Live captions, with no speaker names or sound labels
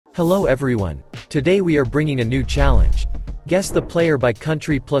Hello everyone. Today we are bringing a new challenge. Guess the player by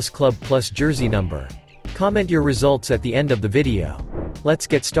country plus club plus jersey number. Comment your results at the end of the video. Let's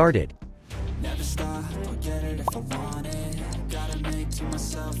get started. Never stop, I'll get it if I want it. Gotta make to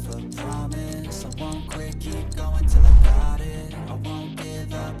myself a promise. I won't quit, keep going till I got it. I won't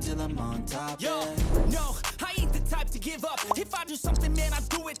give up till I'm on top. Yo, no, I ain't the type to give up. If I do something, man, I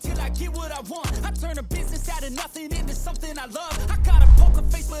do it till I get what I want. I turn a business out of nothing into something I love. I got a poker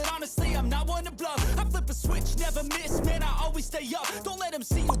face, but honestly, I'm not one to bluff. I flip a switch, never miss, man, I always stay up. Don't let them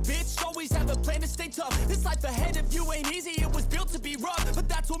see you, bitch, always have a plan to stay tough. This life ahead of you ain't easy, it was built to be rough. But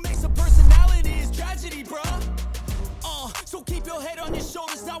that's what makes a personality, is tragedy, bruh. So keep your head on your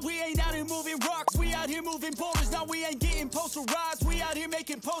shoulders. Now we ain't out here moving rocks, we out here moving boulders. Now we ain't getting posterized, we out here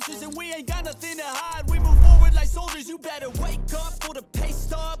making posters. And we ain't got nothing to hide, we move forward like soldiers. You better wake up for the pay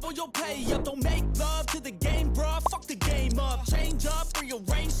stub, or you'll pay up. Don't make love to the game, bruh, fuck the game up. Change up,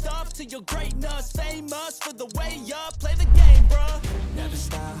 rearrange stuff to your greatness. Famous for the way up, play the game, bruh. Never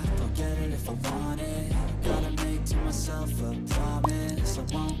stop, I'll get it if I want it. Gotta make to myself a promise.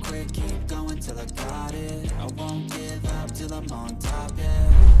 I won't quit, keep going till I got it. I won't give up till I'm on top,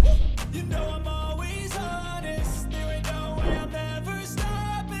 yeah. You know I'm always honest, there ain't no way I'm ever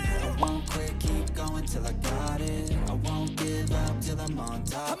stopping. I won't quit, keep going till I got it. I won't give up till I'm on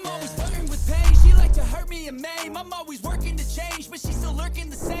top, I'm always flirting with pain, she like to hurt me and maim. I'm always working to change, but she's still lurking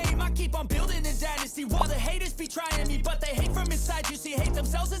the same. I keep on building a dynasty while the haters be trying me. But they hate from inside, you see, hate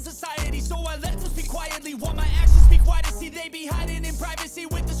themselves in society. So I let them speak quietly while my actions speak wider. See, they be hiding in privacy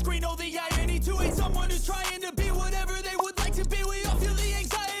with the screen. Oh, the irony to hate someone who's trying to be whatever they would like to be. We all feel the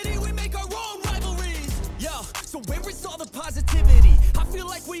anxiety, we make our own rivalries. Yo, so where is all the positivity? I feel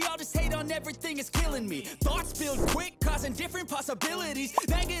like we all just hate on everything, it's killing me. Thoughts build quick, causing different possibilities.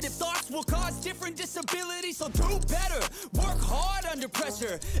 Negative thoughts will cause different disabilities. So do better, work hard under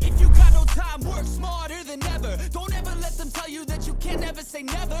pressure. If you got no time, work smarter than ever. Don't ever let them tell you that you can never say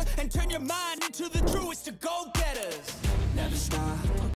never. And turn your mind into the truest to go